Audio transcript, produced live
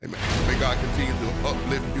God continue to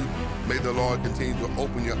uplift you. May the Lord continue to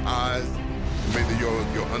open your eyes. May your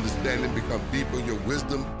understanding become deeper, your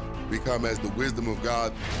wisdom become as the wisdom of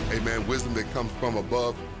God. Amen. Wisdom that comes from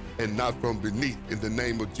above and not from beneath, in the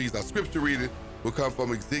name of Jesus. Our scripture reading will come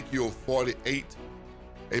from Ezekiel 48,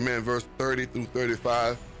 amen, verse 30 through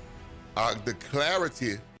 35. The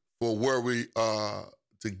clarity for where we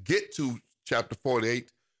to get to chapter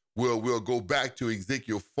 48, we'll go back to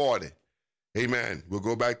Ezekiel 40. Amen. We'll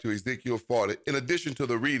go back to Ezekiel 40. In addition to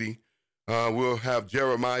the reading, we'll have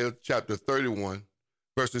Jeremiah chapter 31,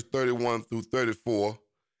 verses 31 through 34,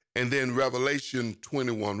 and then Revelation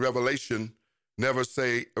 21. Revelation, never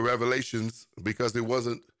say revelations, because it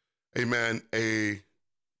wasn't, amen,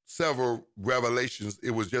 several revelations.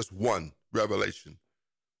 It was just one revelation.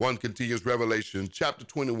 One continuous revelation. Chapter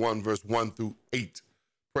 21, verse 1 through 8.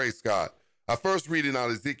 Praise God. Our first reading out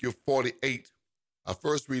of Ezekiel 48.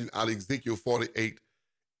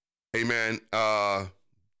 Amen.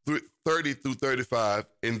 30 through 35.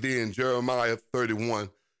 And then Jeremiah 31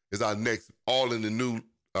 is our next, all in the New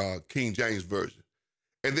King James Version.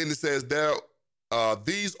 And then it says,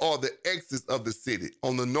 these are the exits of the city.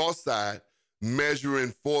 On the north side,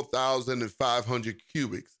 measuring 4,500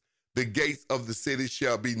 cubits. The gates of the city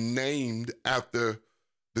shall be named after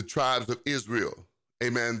the tribes of Israel.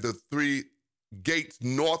 Amen. The three gates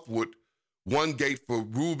northward, one gate for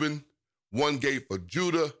Reuben, one gate for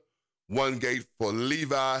Judah, one gate for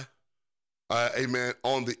Levi. Amen.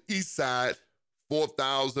 On the east side,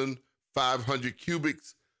 4,500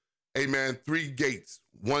 cubits. Amen. Three gates,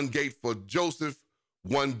 one gate for Joseph,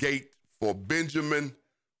 one gate for Benjamin,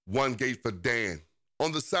 one gate for Dan.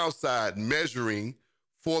 On the south side, measuring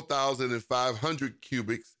 4,500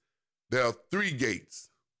 cubits, there are three gates.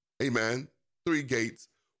 Amen. Three gates.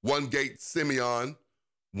 One gate Simeon,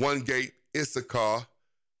 one gate Issachar,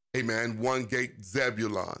 amen, one gate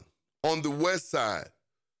Zebulun. On the west side,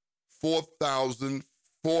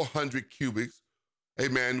 4,400 cubits,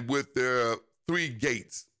 amen, with their three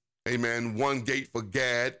gates. Amen. One gate for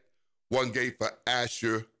Gad, one gate for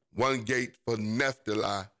Asher, one gate for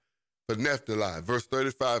Naphtali. Verse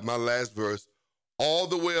 35, my last verse. All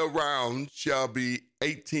the way around shall be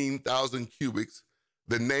 18,000 cubits.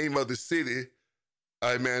 The name of the city,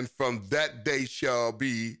 amen, from that day shall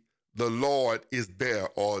be the Lord is there,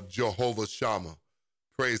 or Jehovah Shammah.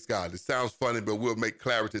 Praise God. It sounds funny, but we'll make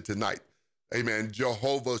clarity tonight. Amen.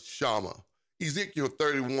 Jehovah Shammah. Ezekiel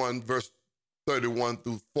 31, verse 31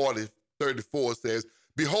 through 34 says,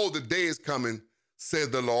 behold, the day is coming, says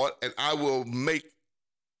the Lord, and I will make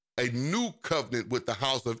a new covenant with the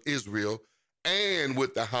house of Israel and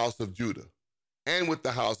with the house of Judah.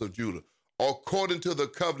 According to the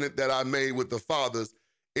covenant that I made with the fathers,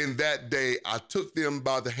 in that day I took them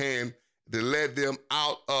by the hand that led them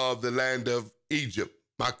out of the land of Egypt.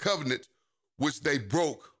 My covenant, which they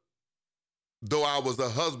broke, though I was a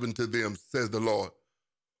husband to them, says the Lord.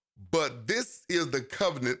 But this is the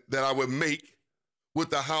covenant that I will make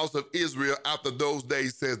with the house of Israel after those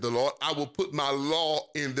days, says the Lord. I will put my law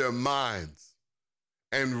in their minds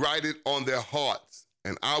and write it on their hearts,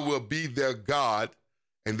 and I will be their God,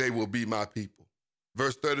 and they will be my people.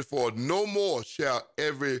 Verse 34, no more shall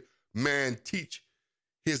every man teach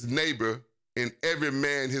his neighbor and every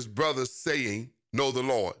man his brother, saying, know the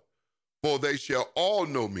Lord, for they shall all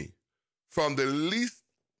know me, from the least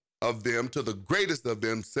of them to the greatest of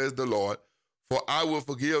them, says the Lord, for I will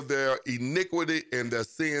forgive their iniquity and their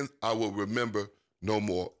sins I will remember no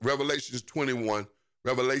more. Revelation 21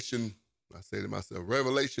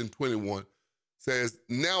 says,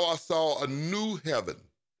 now I saw a new heaven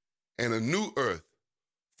and a new earth,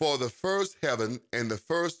 for the first heaven and the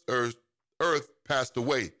first earth passed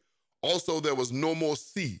away. Also there was no more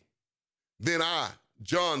sea. Then I,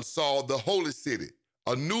 John, saw the holy city,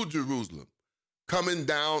 a new Jerusalem, coming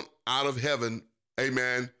down out of heaven,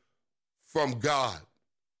 amen, from God,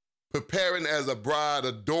 preparing as a bride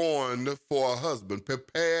adorned for a husband,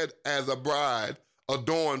 prepared as a bride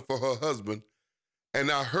adorned for her husband. And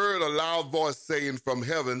I heard a loud voice saying from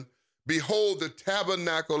heaven, behold, the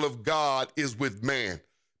tabernacle of God is with man.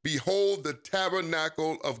 Behold, the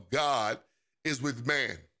tabernacle of God is with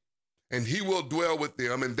man, and he will dwell with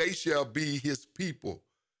them, and they shall be his people.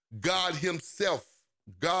 God himself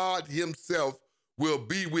will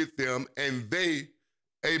be with them, and they,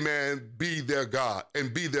 amen, be their God,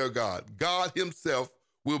 and be their God. God himself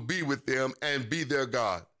will be with them and be their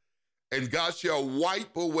God. And God shall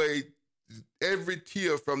wipe away every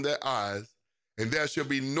tear from their eyes, and there shall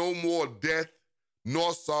be no more death,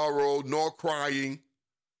 nor sorrow, nor crying.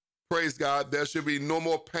 Praise God. There shall be no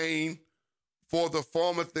more pain, for the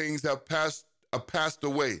former things have passed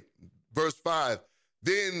away. Verse 5,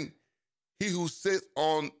 then he who sits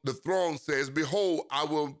on the throne says, behold,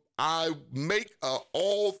 I make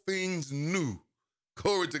all things new.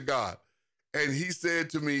 Glory to God. And he said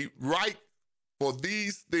to me, write, for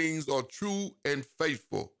these things are true and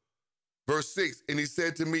faithful. Verse 6, and he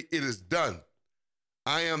said to me, it is done.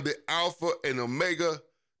 I am the Alpha and Omega,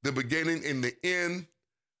 the beginning and the end.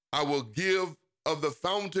 I will give of the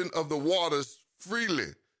fountain of the waters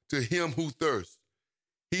freely to him who thirsts.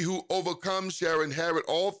 He who overcomes shall inherit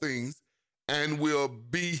all things, and I will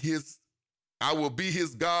be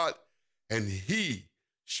his God, and he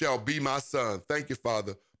shall be my son. Thank you,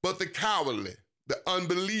 Father. But the cowardly, the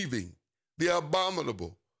unbelieving, the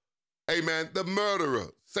abominable, amen, the murderer,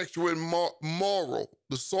 sexual immoral,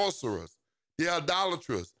 the sorcerers, the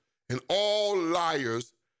idolaters, and all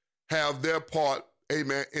liars have their part,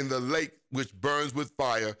 amen, in the lake which burns with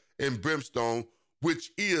fire and brimstone,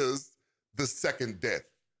 which is the second death.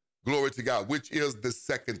 Glory to God, which is the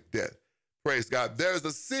second death. Praise God. There's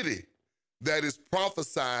a city that is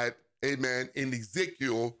prophesied, amen, in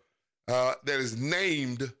Ezekiel that is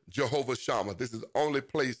named Jehovah Shammah. This is the only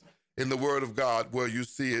place in the Word of God where you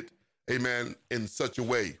see it, amen, in such a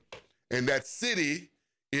way. And that city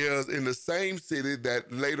is in the same city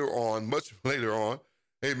that later on, much later on,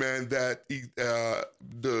 amen, that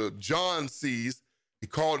the John sees. He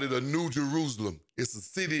called it a New Jerusalem. It's a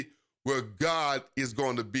city where God is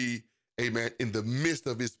going to be, amen, in the midst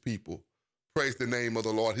of his people. Praise the name of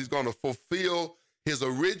the Lord. He's going to fulfill his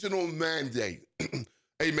original mandate,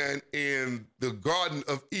 amen, in the Garden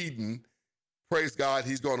of Eden. Praise God,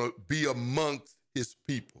 he's going to be amongst his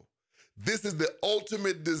people. This is the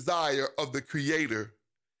ultimate desire of the Creator,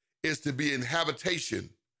 is to be in habitation,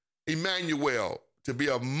 Emmanuel, to be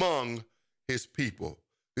among his people.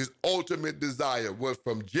 His ultimate desire was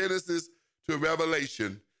from Genesis to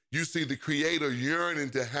Revelation. You see the Creator yearning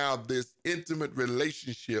to have this intimate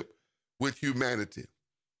relationship with humanity.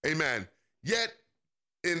 Amen. Yet,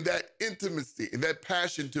 in that intimacy, in that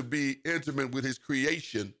passion to be intimate with his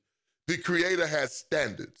creation, the Creator has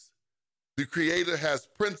standards. The Creator has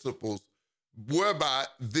principles whereby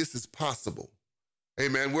this is possible.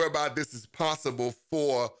 Amen. Whereby this is possible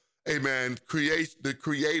for, amen, the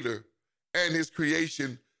Creator and his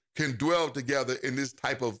creation can dwell together in this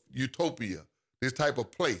type of utopia, this type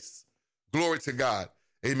of place. Glory to God.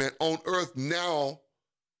 Amen. On earth now,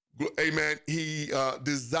 amen, he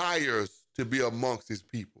desires to be amongst his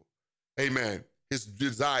people. Amen. His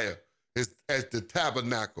desire is as the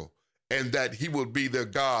tabernacle, and that he will be their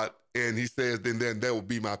God. And he says, then they will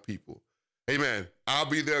be my people. Amen. I'll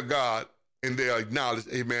be their God, and they acknowledge,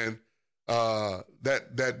 amen,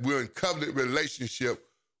 that we're in covenant relationship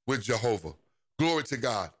with Jehovah. Glory to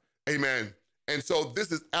God. Amen. And so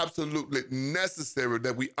this is absolutely necessary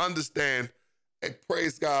that we understand, and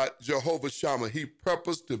praise God, Jehovah Shammah, he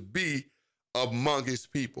purposed to be among his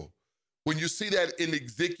people. When you see that in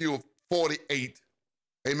Ezekiel 48,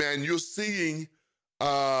 amen, you're seeing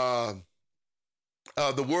the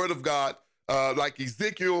word of God, like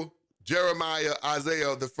Ezekiel, Jeremiah,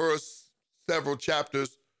 Isaiah, the first several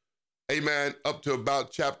chapters, amen, up to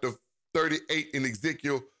about chapter 38 in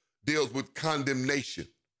Ezekiel deals with condemnation.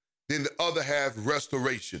 Then the other half,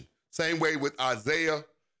 restoration. Same way with Isaiah,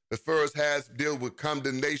 the first half deals with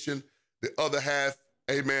condemnation. The other half,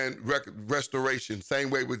 amen, restoration. Same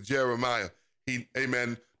way with Jeremiah.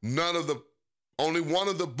 Amen, only one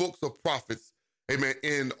of the books of prophets, amen,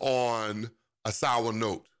 end on a sour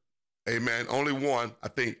note. Amen. Only one, I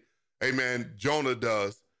think, amen, Jonah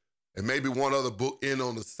does. And maybe one other book end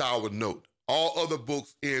on a sour note. All other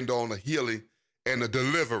books end on a healing and a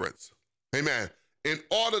deliverance. Amen. In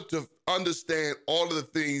order to understand all of the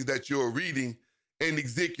things that you're reading in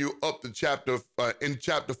Ezekiel up to chapter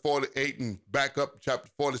 48 and back up chapter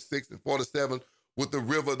 46 and 47 with the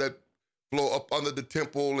river that flow up under the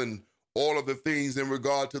temple and all of the things in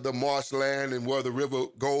regard to the marshland and where the river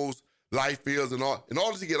goes, life is and all. In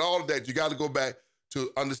order to get all of that, you got to go back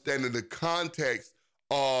to understanding the context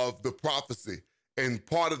of the prophecy. And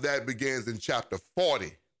part of that begins in chapter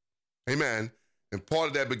 40. Amen. And part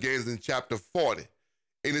of that begins in chapter 40.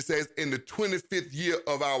 And it says, in the 25th year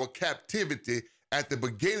of our captivity, at the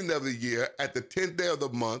beginning of the year, at the 10th day of the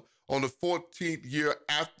month, on the 14th year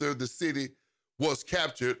after the city was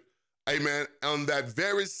captured, amen, on that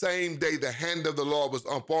very same day, the hand of the Lord was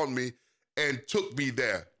upon me and took me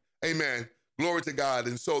there. Amen. Glory to God.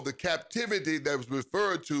 And so the captivity that was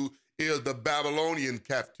referred to is the Babylonian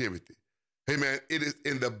captivity. Amen. It is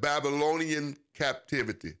in the Babylonian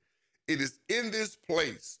captivity. It is in this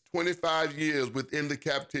place, 25 years within the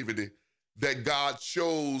captivity, that God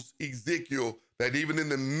shows Ezekiel that even in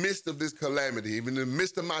the midst of this calamity, even in the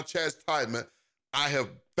midst of my chastisement, I have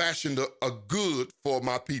fashioned a good for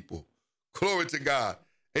my people. Glory to God.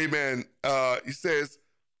 Amen. He says,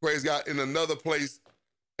 praise God, in another place,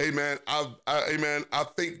 amen. Amen.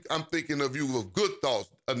 I'm thinking of you of good thoughts,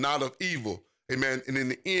 not of evil. Amen. And in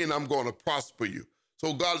the end, I'm going to prosper you.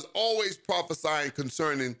 So God is always prophesying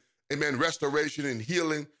concerning, amen, restoration and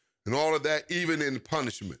healing and all of that, even in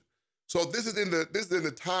punishment. So this is in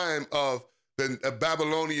the time of the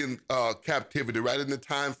Babylonian captivity, right in the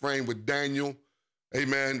time frame with Daniel,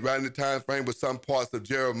 amen, right in the time frame with some parts of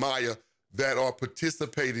Jeremiah that are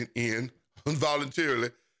participating in voluntarily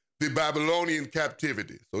the Babylonian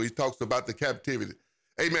captivity. So he talks about the captivity.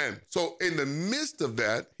 Amen. So in the midst of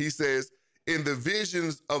that, he says, in the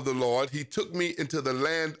visions of the Lord, he took me into the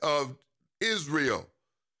land of Israel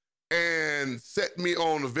and set me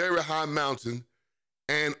on a very high mountain,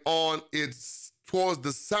 and on its towards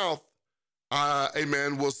the south,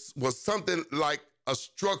 amen, was something like a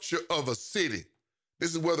structure of a city.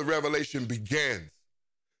 This is where the revelation begins.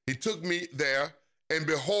 He took me there, and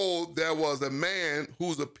behold, there was a man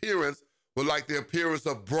whose appearance was like the appearance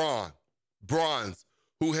of bronze,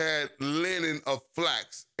 who had linen of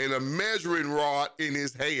flax and a measuring rod in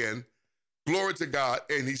his hand. Glory to God.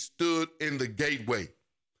 And he stood in the gateway.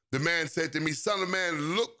 The man said to me, Son of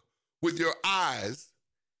man, look with your eyes,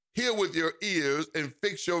 hear with your ears, and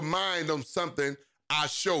fix your mind on something I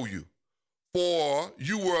show you. For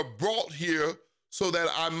you were brought here so that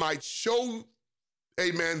I might show,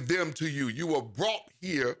 amen, them to you. You were brought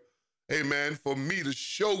here, amen, for me to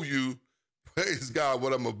show you, praise God,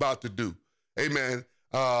 what I'm about to do. Amen.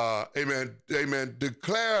 Amen. Amen.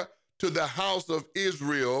 Declare to the house of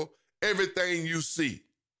Israel everything you see.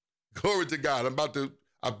 Glory to God.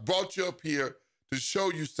 I brought you up here to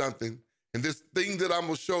show you something. And this thing that I'm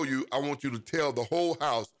going to show you, I want you to tell the whole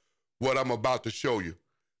house what I'm about to show you.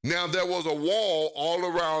 Now, there was a wall all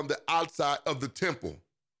around the outside of the temple.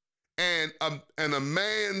 And a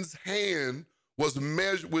man's hand was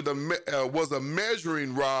measured with a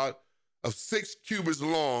measuring rod of 6 cubits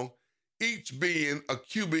long, each being a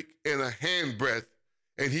cubit and a handbreadth,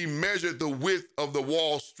 and he measured the width of the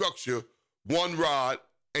wall structure, 1 rod,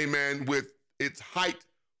 amen, with its height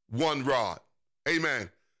 1 rod, amen.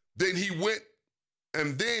 Then he went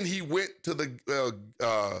to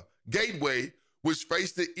the gateway which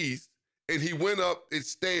faced the east, and he went up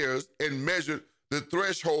its stairs and measured the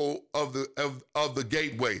threshold of the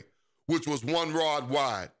gateway, which was 1 rod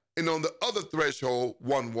wide, and on the other threshold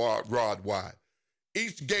 1 rod wide.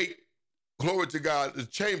 Each gate, glory to God, the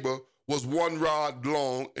chamber was 1 rod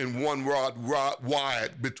long and 1 rod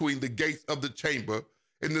wide between the gates of the chamber,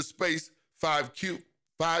 in the space 5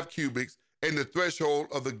 cubits, and the threshold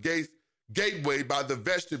of the gateway by the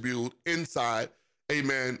vestibule inside,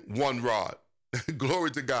 amen, 1 rod. Glory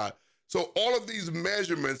to God. So all of these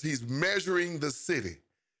measurements, he's measuring the city.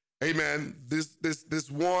 Amen. This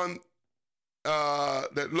one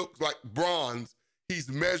that looks like bronze, he's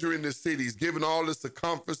measuring the city. He's giving all the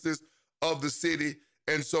circumferences of the city.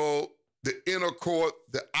 And so the inner court,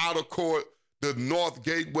 the outer court, the north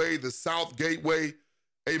gateway, the south gateway,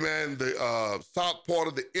 amen, the south part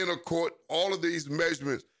of the inner court, all of these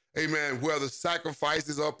measurements, amen, where the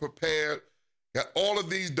sacrifices are prepared, got all of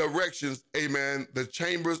these directions, amen, the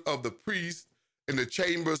chambers of the priests and the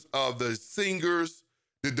chambers of the singers,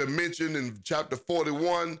 the dimension in chapter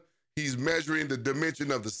 41, he's measuring the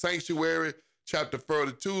dimension of the sanctuary. Chapter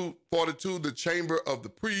 42, the chamber of the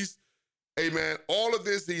priest, amen. All of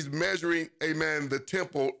this, he's measuring, amen, the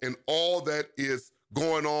temple and all that is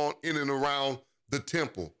going on in and around the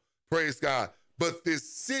temple. Praise God. But this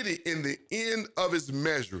city, in the end of its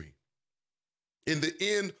measuring, in the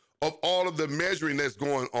end of all of the measuring that's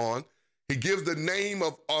going on, he gives the name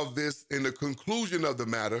of this in the conclusion of the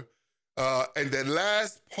matter. And the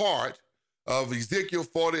last part of Ezekiel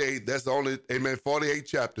 48, that's only, amen, 48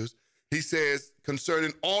 chapters, he says,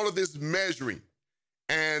 concerning all of this measuring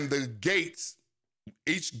and the gates,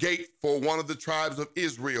 each gate for one of the tribes of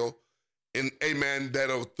Israel, and amen, that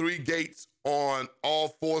are 3 gates on all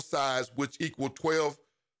 4 sides, which equal 12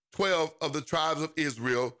 of the tribes of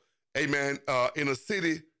Israel, amen. In a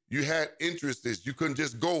city, you had entrances. You couldn't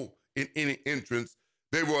just go in any entrance.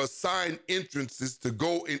 They were assigned entrances to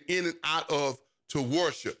go in and out of to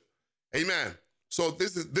worship. Amen. So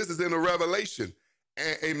this is in a revelation,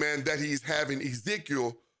 amen, that he's having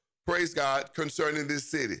Ezekiel, praise God, concerning this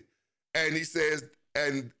city. And he says,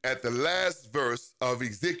 and at the last verse of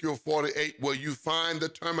Ezekiel 48, where you find the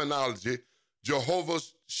terminology, Jehovah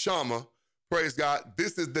Shammah, praise God,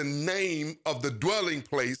 this is the name of the dwelling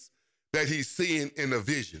place that he's seeing in a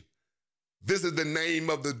vision. This is the name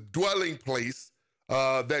of the dwelling place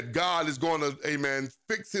that God is going to, amen,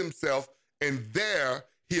 fix himself and there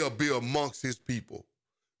he'll be amongst his people.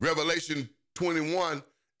 Revelation 21,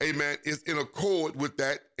 amen, is in accord with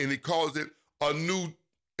that, and he calls it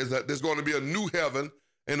there's going to be a new heaven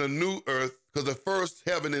and a new earth, because the first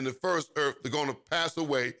heaven and the first earth, they're going to pass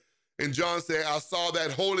away. And John said, I saw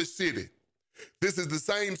that holy city. This is the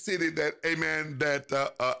same city that, amen,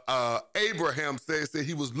 that Abraham said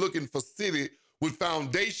he was looking for city with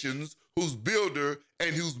foundations, whose builder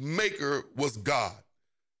and whose maker was God.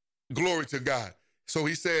 Glory to God. So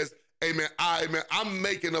he says, amen, I'm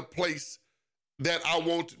making a place that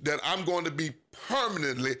I'm going to be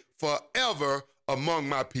permanently, forever among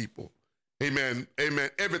my people. Amen. Amen.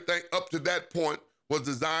 Everything up to that point was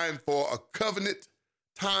designed for a covenant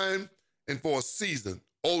time and for a season.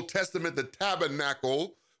 Old Testament, the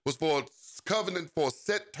tabernacle was for a covenant, for a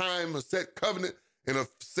set time, a set covenant, and a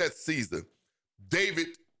set season. David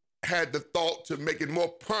had the thought to make it more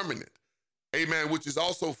permanent, amen, which is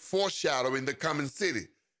also foreshadowing the coming city.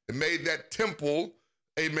 It made that temple,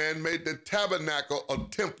 amen, made the tabernacle a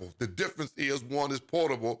temple. The difference is one is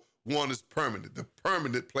portable, one is permanent. The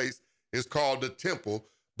permanent place is called the temple,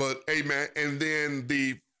 but amen, and then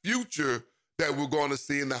the future that we're going to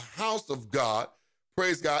see in the house of God,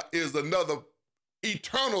 praise God, is another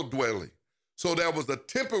eternal dwelling. So there was a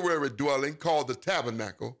temporary dwelling called the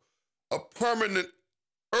tabernacle, a permanent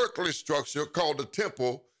earthly structure called the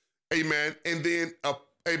temple, amen, and then a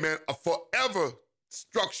forever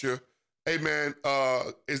structure, amen,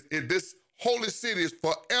 this holy city is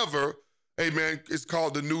forever, amen, it's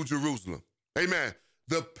called the New Jerusalem, amen.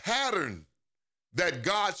 The pattern that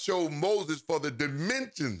God showed Moses for the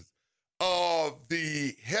dimensions of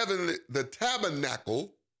the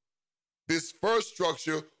tabernacle, this first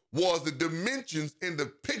structure, was the dimensions in the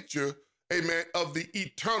picture, amen, of the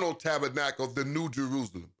eternal tabernacle of the New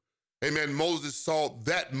Jerusalem. Amen. Moses saw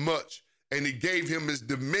that much, and he gave him his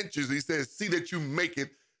dimensions. He said, see that you make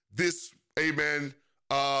it this, amen,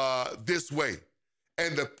 this way.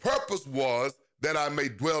 And the purpose was that I may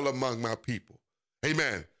dwell among my people.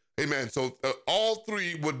 Amen. Amen. So all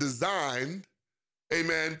three were designed,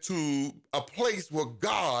 amen, to a place where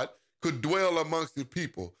God could dwell amongst the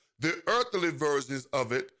people. The earthly versions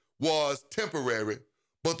of it was temporary,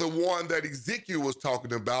 but the one that Ezekiel was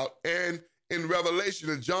talking about and in Revelation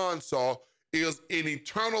that John saw is an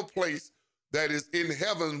eternal place that is in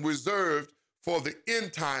heaven reserved for the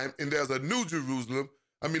end time. And there's a new Jerusalem.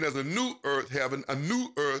 There's a new heaven, a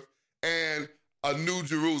new earth, and a new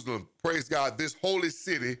Jerusalem. Praise God. This holy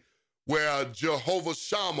city where Jehovah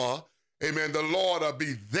Shammah, amen, the Lord will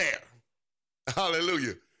be there.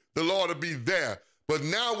 Hallelujah. The Lord will be there. But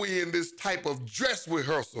now we're in this type of dress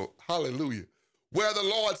rehearsal, hallelujah, where the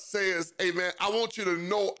Lord says, amen, I want you to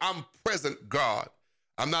know I'm present God.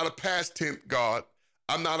 I'm not a past tense God.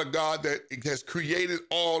 I'm not a God that has created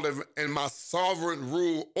all and my sovereign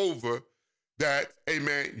rule over that,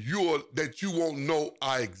 amen, that you won't know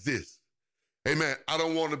I exist. Amen. I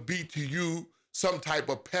don't want to be to you some type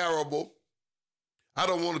of parable. I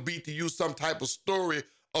don't want to be to you some type of story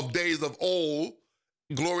of days of old.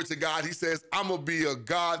 Glory to God. He says, I'm going to be a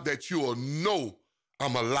God that you will know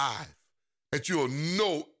I'm alive, that you will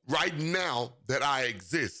know right now that I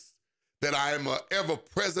exist, that I am an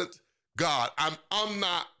ever-present God. I'm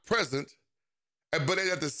omnipresent, but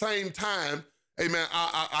at the same time, amen,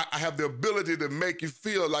 I have the ability to make you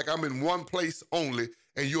feel like I'm in one place only,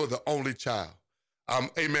 and you're the only child.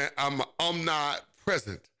 Amen, I'm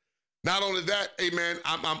omnipresent. Not only that, amen,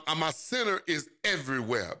 my center is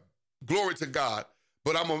everywhere. Glory to God.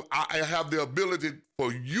 But I have the ability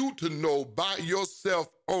for you to know by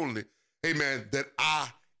yourself only, amen, that I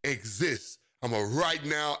exist. I'm a right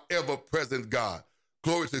now, ever-present God.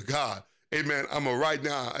 Glory to God. Amen. I'm a right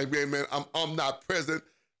now, amen. I'm omnipresent.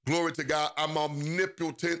 Glory to God. I'm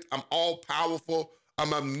omnipotent. I'm all-powerful.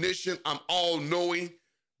 I'm omniscient. I'm all-knowing.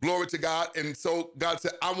 Glory to God. And so God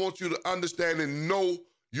said, I want you to understand and know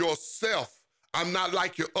yourself. I'm not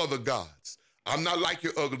like your other gods. I'm not like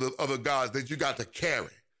your other gods that you got to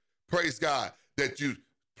carry. Praise God, that you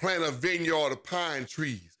plant a vineyard of pine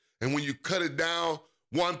trees, and when you cut it down,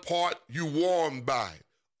 one part you warm by it,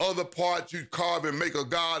 other part you carve and make a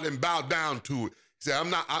god and bow down to it. He said,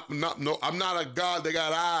 I'm not a God that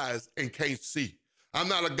got eyes and can't see. I'm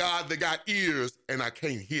not a God that got ears and I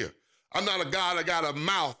can't hear. I'm not a God that got a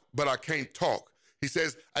mouth but I can't talk. He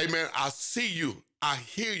says, amen, I see you, I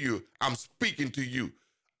hear you, I'm speaking to you.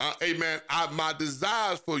 Amen. My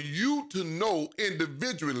desire is for you to know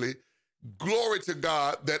individually, glory to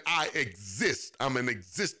God, that I exist. I'm an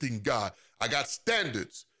existing God. I got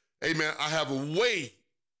standards. Amen. I have a way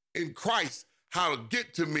in Christ how to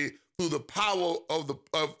get to me through the power of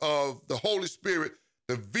the Holy Spirit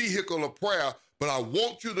the vehicle of prayer, but I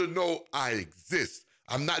want you to know I exist.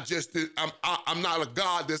 I'm not a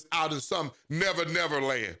God that's out in some never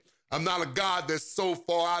land. I'm not a God that's so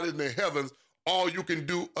far out in the heavens, all you can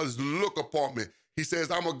do is look upon me. He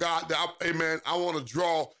says, I'm a God that, I want to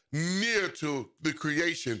draw near to the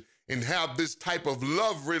creation and have this type of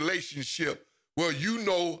love relationship where you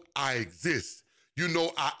know I exist. You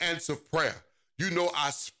know I answer prayer. You know I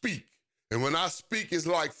speak. And when I speak, it's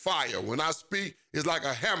like fire. When I speak, it's like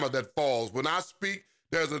a hammer that falls. When I speak,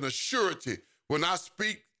 there's an assurity. When I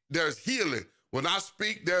speak, there's healing. When I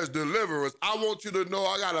speak, there's deliverance. I want you to know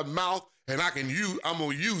I got a mouth and I'm going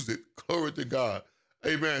to use it. Glory to God.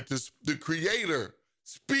 Amen. To the Creator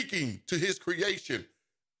speaking to his creation.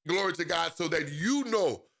 Glory to God, so that you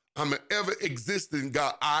know I'm an ever-existing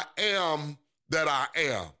God. I am that I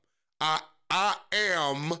am. I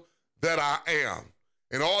am that I am.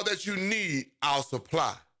 And all that you need, I'll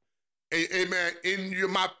supply. Amen.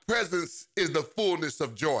 My presence is the fullness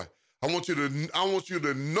of joy. I want you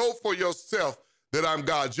to know for yourself that I'm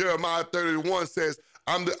God. Jeremiah 31 says,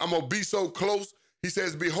 I'm going to be so close. He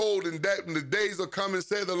says, behold, in the days are coming,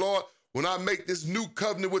 say the Lord, when I make this new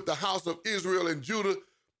covenant with the house of Israel and Judah,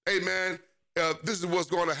 amen, this is what's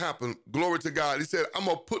going to happen. Glory to God. He said, I'm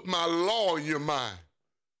going to put my law in your mind.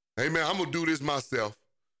 Amen. I'm going to do this myself.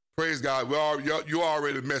 Praise God. You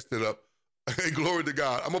already messed it up. Hey, glory to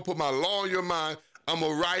God. I'm going to put my law in your mind. I'm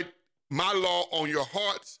going to write my law on your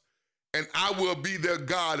hearts, and I will be their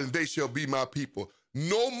God, and they shall be my people.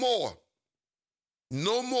 No more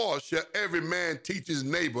shall every man teach his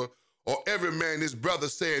neighbor or every man his brother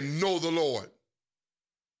saying, know the Lord.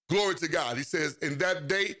 Glory to God. He says, in that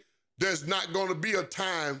day, there's not going to be a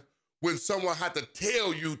time when someone had to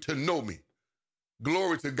tell you to know me.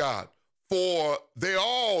 Glory to God. For they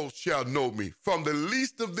all shall know me, from the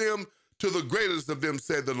least of them to the greatest of them,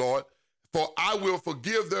 said the Lord. For I will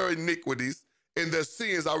forgive their iniquities, and their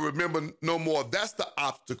sins I remember no more. That's the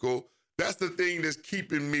obstacle. That's the thing that's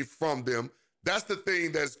keeping me from them. That's the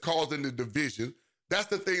thing that's causing the division. That's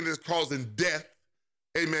the thing that's causing death.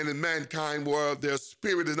 Amen. In mankind, where their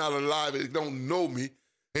spirit is not alive, they don't know me.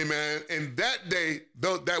 Amen. And that day,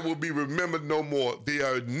 that will be remembered no more.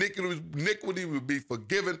 The iniquity will be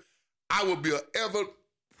forgiven. I will be an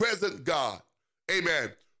ever-present God.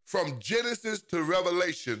 Amen. From Genesis to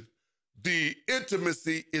Revelation, the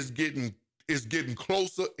intimacy is getting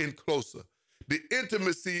closer and closer. The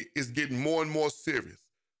intimacy is getting more and more serious.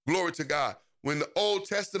 Glory to God. When the Old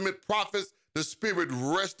Testament prophets, the Spirit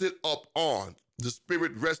rested up on. The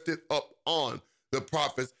Spirit rested up on the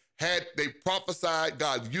prophets. They prophesied,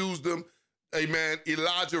 God used them. Amen.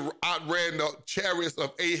 Elijah outran the chariots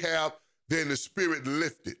of Ahab. Then the Spirit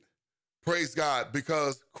lifted. Praise God,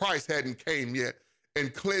 because Christ hadn't came yet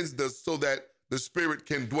and cleansed us so that the Spirit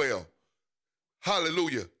can dwell.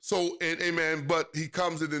 Hallelujah. So, and amen, but he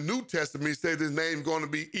comes in the New Testament, he says his name's going to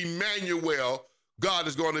be Emmanuel. God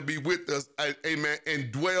is going to be with us, amen,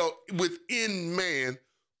 and dwell within man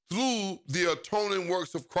through the atoning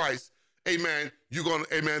works of Christ. Amen.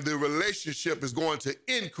 The relationship is going to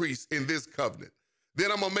increase in this covenant.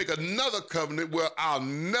 Then I'm going to make another covenant where I'll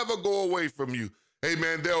never go away from you.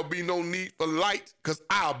 Amen. There'll be no need for light because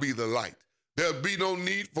I'll be the light. There'll be no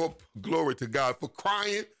need for, glory to God, for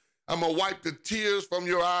crying. I'm going to wipe the tears from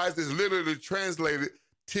your eyes. It's literally translated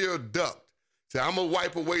tear duct. So I'm going to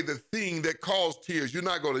wipe away the thing that caused tears. You're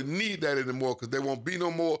not going to need that anymore because there won't be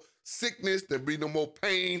no more sickness. There'll be no more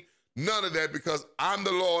pain. None of that, because I'm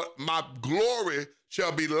the Lord. My glory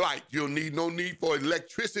shall be light. You'll need no need for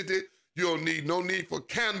electricity. You'll need no need for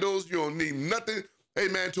candles. You'll need nothing,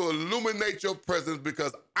 amen, to illuminate your presence,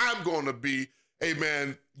 because I'm going to be,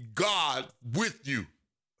 amen, God with you.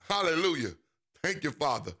 Hallelujah. Thank you,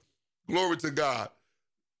 Father. Glory to God,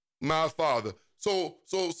 my Father. So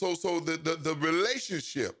the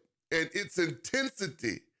relationship and its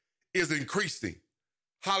intensity is increasing.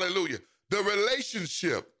 Hallelujah. The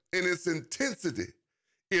relationship and its intensity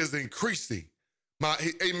is increasing.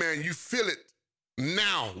 Amen. You feel it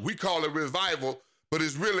now. We call it revival, but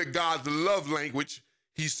it's really God's love language.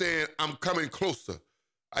 He's saying, I'm coming closer.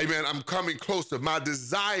 Amen. I'm coming closer. My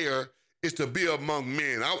desire is to be among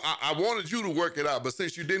men. I wanted you to work it out, but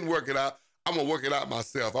since you didn't work it out, I'm going to work it out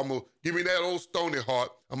myself. I'm going to give me that old stony heart.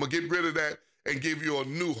 I'm going to get rid of that and give you a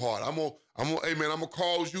new heart. Amen, I'm going to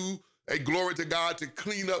cause you, a glory to God, to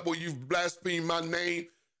clean up where you've blasphemed my name.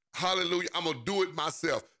 Hallelujah. I'm going to do it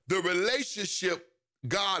myself. The relationship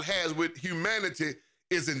God has with humanity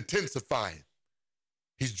is intensifying.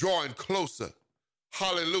 He's drawing closer.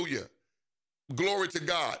 Hallelujah. Glory to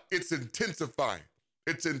God. It's intensifying.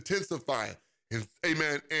 It's intensifying. And,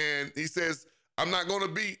 amen. And he says, I'm not going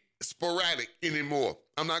to be sporadic anymore.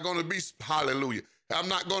 I'm not going to be, hallelujah. I'm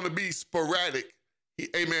not going to be sporadic,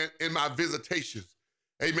 amen, in my visitations.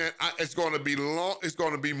 Amen. It's going to be long. It's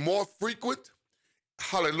going to be more frequent.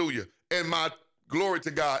 Hallelujah. And my glory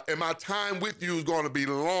to God. And my time with you is going to be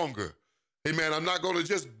longer. Amen. I'm not going to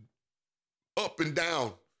just up and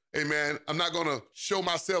down. Amen. I'm not going to show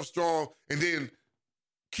myself strong and then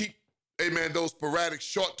keep, amen, those sporadic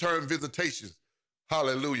short-term visitations.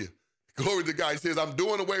 Hallelujah. Glory to God. He says, I'm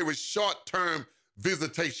doing away with short-term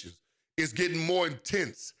visitations. It's getting more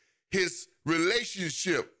intense. His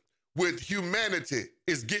relationship with humanity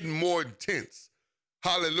is getting more intense.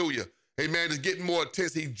 Hallelujah. Amen. It's getting more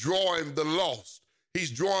intense. He's drawing the lost.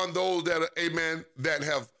 He's drawing those that are, amen, that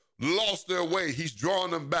have lost their way. He's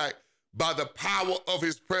drawing them back by the power of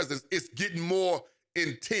his presence. It's getting more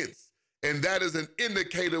intense. And that is an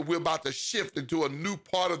indicator we're about to shift into a new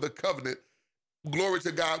part of the covenant. Glory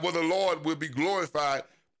to God, where the Lord will be glorified.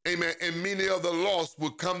 Amen. And many of the lost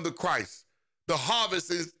will come to Christ. The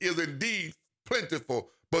harvest is indeed plentiful,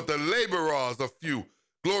 but the laborers are few.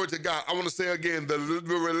 Glory to God. I want to say again, the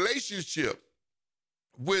relationship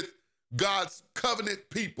with God's covenant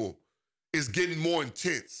people is getting more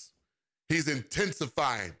intense. He's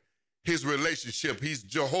intensifying his relationship. He's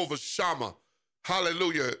Jehovah Shammah.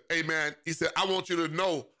 Hallelujah. Amen. He said, I want you to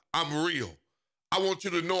know I'm real. I want you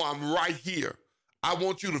to know I'm right here. I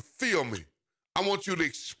want you to feel me. I want you to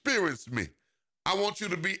experience me. I want you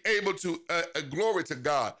to be able to, glory to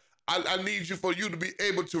God. I need you for you to be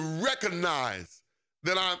able to recognize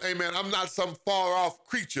that I'm not some far off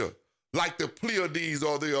creature like the Pleiades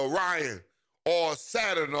or the Orion or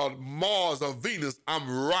Saturn or Mars or Venus.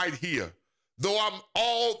 I'm right here. Though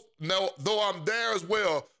I'm there as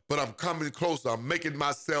well, but I'm coming closer. I'm making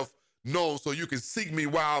myself known so you can seek me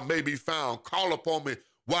while I may be found. Call upon me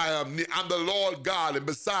while I'm near. I'm the Lord God, and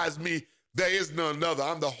besides me, there is none other.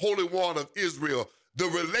 I'm the Holy One of Israel. The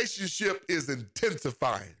relationship is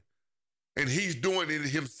intensifying, and he's doing it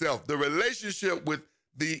himself. The relationship with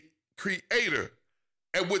the Creator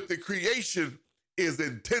and with the creation is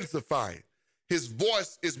intensifying. His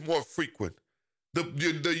voice is more frequent.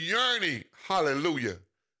 The yearning, hallelujah,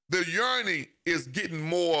 the yearning is getting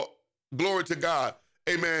more, glory to God,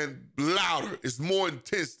 amen, louder. It's more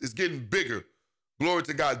intense. It's getting bigger. Glory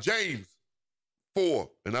to God. James 4,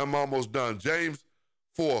 and I'm almost done. James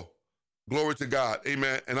 4, glory to God,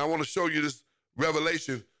 amen. And I want to show you this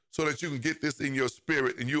revelation so that you can get this in your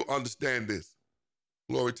spirit and you understand this.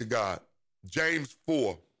 Glory to God. James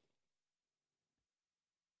 4.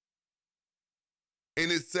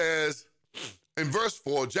 And it says, in verse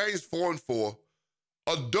 4, James 4 and 4,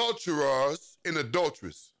 adulterers and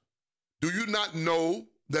adulteresses, do you not know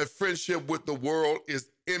that friendship with the world is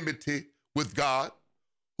enmity with God?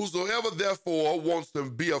 Whosoever therefore wants to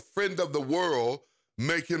be a friend of the world,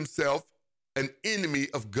 make himself an enemy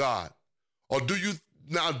of God. Or do you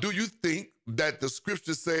think that the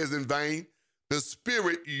scripture says in vain, the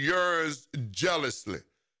spirit yearns jealously?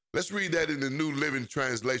 Let's read that in the New Living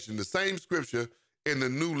Translation. The same scripture in the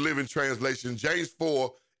New Living Translation, James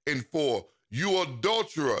 4 and 4. You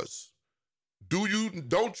adulterers,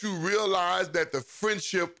 don't you realize that the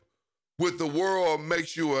friendship with the world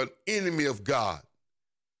makes you an enemy of God?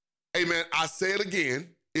 Amen. I say it again.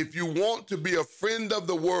 If you want to be a friend of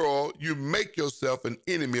the world, you make yourself an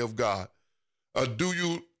enemy of God. Do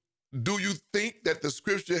you think that the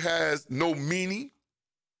scripture has no meaning?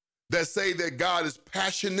 That say that God is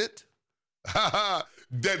passionate?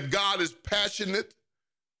 That God is passionate?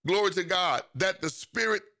 Glory to God. That the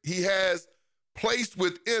spirit he has placed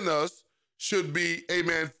within us should be,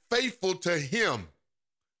 amen, faithful to him.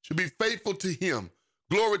 Should be faithful to him.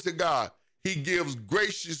 Glory to God. He gives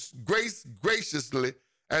grace graciously,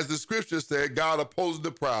 as the scripture said, God opposes the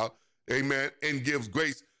proud, amen, and gives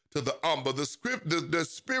grace to the humble. The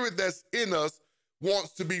spirit that's in us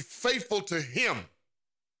wants to be faithful to him.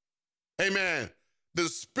 Amen. The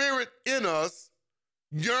spirit in us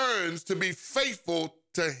yearns to be faithful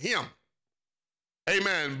to him.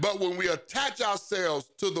 Amen. But when we attach ourselves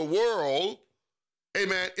to the world,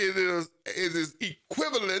 amen, it is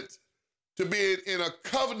equivalent to being in a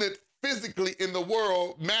covenant physically in the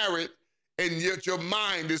world, married, and yet your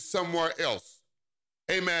mind is somewhere else.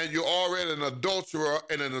 Amen. You're already an adulterer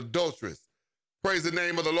and an adulteress. Praise the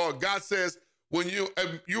name of the Lord. God says, when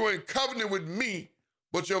you're in covenant with me,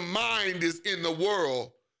 but your mind is in the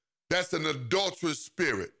world, that's an adulterous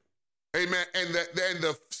spirit. Amen. And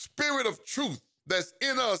the spirit of truth that's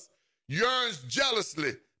in us yearns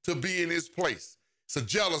jealously to be in his place. It's a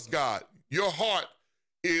jealous God. Your heart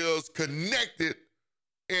is connected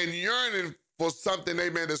and yearning for something,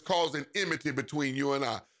 amen, that's causing enmity between you and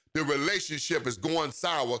I. The relationship is going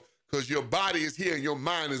sour because your body is here and your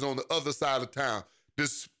mind is on the other side of town.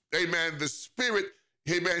 This, amen, the spirit,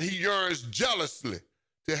 amen, he yearns jealously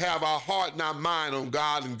to have our heart and our mind on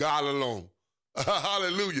God and God alone.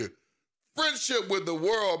 Hallelujah. Friendship with the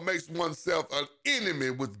world makes oneself an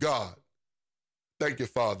enemy with God. Thank you,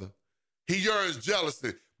 Father. He yearns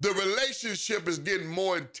jealously. The relationship is getting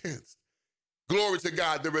more intense. Glory to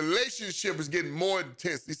God. The relationship is getting more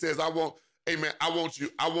intense. He says, I want, amen, I want you,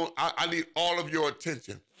 I need all of your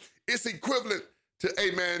attention. It's equivalent to,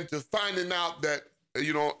 amen, to finding out that,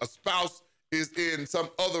 a spouse is in some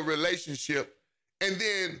other relationship, and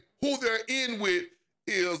then who they're in with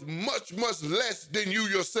is much, much less than you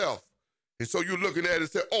yourself. And so you're looking at it and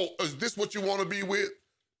say, oh, is this what you want to be with?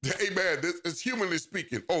 Amen. This is humanly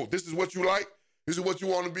speaking. Oh, this is what you like? This is what you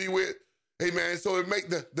want to be with? Amen. So it make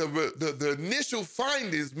the initial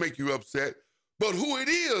findings make you upset, but who it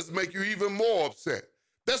is make you even more upset.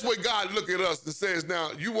 That's why God look at us and says,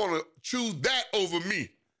 now you want to choose that over me.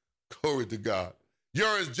 Glory to God.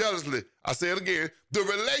 Yearns jealously. I say it again. The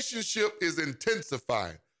relationship is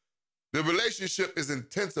intensifying. The relationship is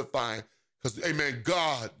intensifying because, amen,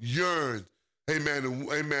 God yearns,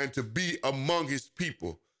 amen, to be among his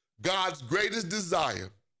people. God's greatest desire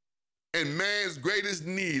and man's greatest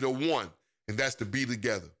need are one, and that's to be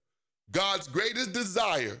together. God's greatest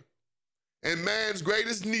desire and man's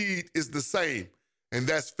greatest need is the same, and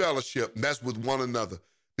that's fellowship, and that's with one another.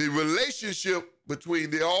 The relationship between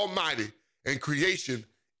the Almighty and creation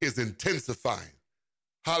is intensifying.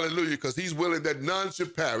 Hallelujah, because he's willing that none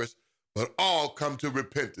should perish, but all come to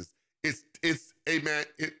repentance. It's amen,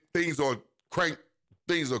 things are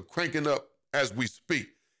cranking up as we speak.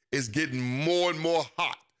 It's getting more and more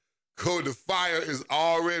hot. The fire is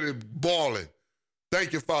already boiling.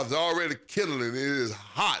 Thank you, Father. It's already kindling. It is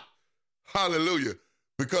hot. Hallelujah.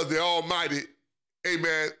 Because the Almighty,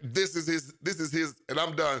 amen, this is his, and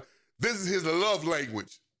I'm done. This is his love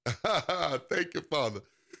language. Thank you, Father.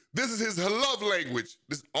 This is his love language.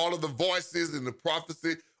 This, all of the voices and the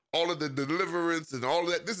prophecy, all of the deliverance and all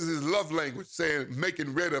of that. This is his love language, saying,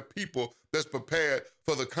 making ready a people that's prepared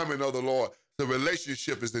for the coming of the Lord. The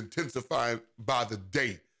relationship is intensifying by the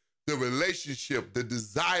day. The relationship, the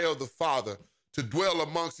desire of the Father to dwell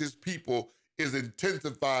amongst his people is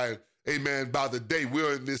intensifying, amen, by the day.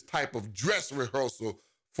 We're in this type of dress rehearsal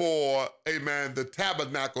for, amen, the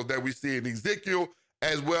tabernacle that we see in Ezekiel,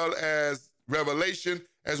 as well as Revelation,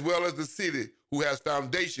 as well as the city who has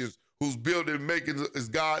foundations, whose building making is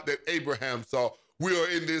God that Abraham saw. We are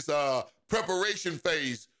in this preparation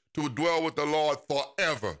phase to dwell with the Lord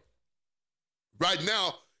forever. Right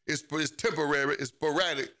now, it's temporary, it's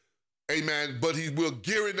sporadic, amen, but we're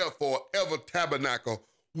gearing up for ever tabernacle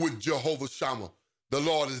with Jehovah Shammah. The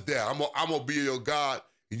Lord is there. I'm going to be your God,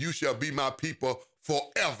 and you shall be my people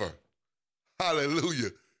forever. Hallelujah.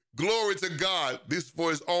 Glory to God. This for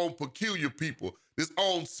his own peculiar people, his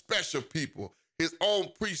own special people, his own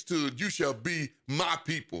priesthood. You shall be my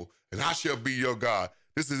people, and I shall be your God.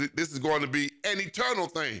 This is going to be an eternal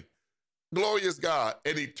thing. Glorious God,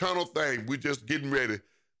 an eternal thing. We're just getting ready.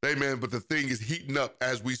 Amen. But the thing is heating up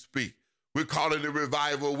as we speak. We're calling it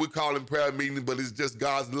revival. We're calling prayer meeting, but it's just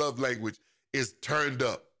God's love language is turned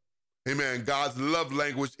up. Amen. God's love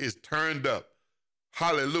language is turned up.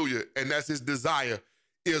 Hallelujah. And that's his desire,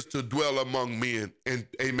 is to dwell among men. And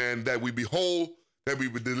amen, that we be whole, that we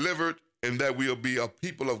be delivered, and that we'll be a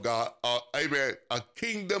people of God. Amen. A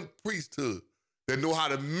kingdom priesthood that know how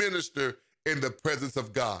to minister in the presence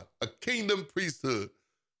of God. A kingdom priesthood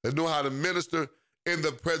that know how to minister in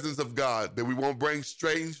the presence of God, that we won't bring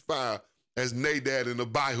strange fire as Nadab and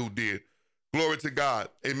Abihu did. Glory to God.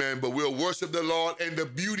 Amen. But we'll worship the Lord in the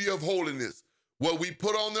beauty of holiness. What we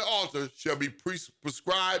put on the altar shall be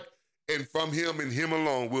prescribed, and from him and him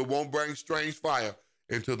alone, we won't bring strange fire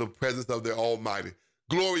into the presence of the Almighty.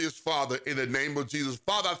 Glorious Father, in the name of Jesus.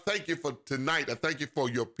 Father, I thank you for tonight. I thank you for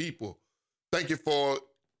your people. Thank you for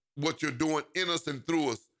what you're doing in us and through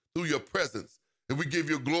us, through your presence. And we give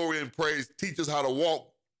you glory and praise. Teach us how to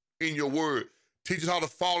walk in your word. Teach us how to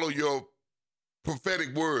follow your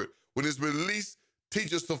prophetic word. When it's released,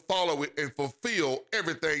 teach us to follow it and fulfill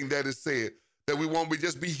everything that is said, that we won't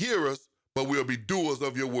just be hearers, but we'll be doers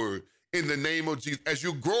of your word. In the name of Jesus, as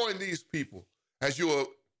you're growing these people, as you are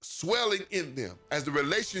swelling in them, as the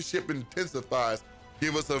relationship intensifies,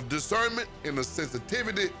 give us a discernment and a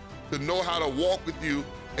sensitivity to know how to walk with you,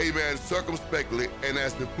 amen, circumspectly, and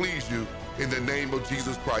as to please you in the name of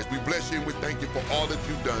Jesus Christ. We bless you and we thank you for all that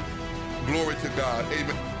you've done. Glory to God.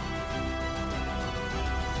 Amen.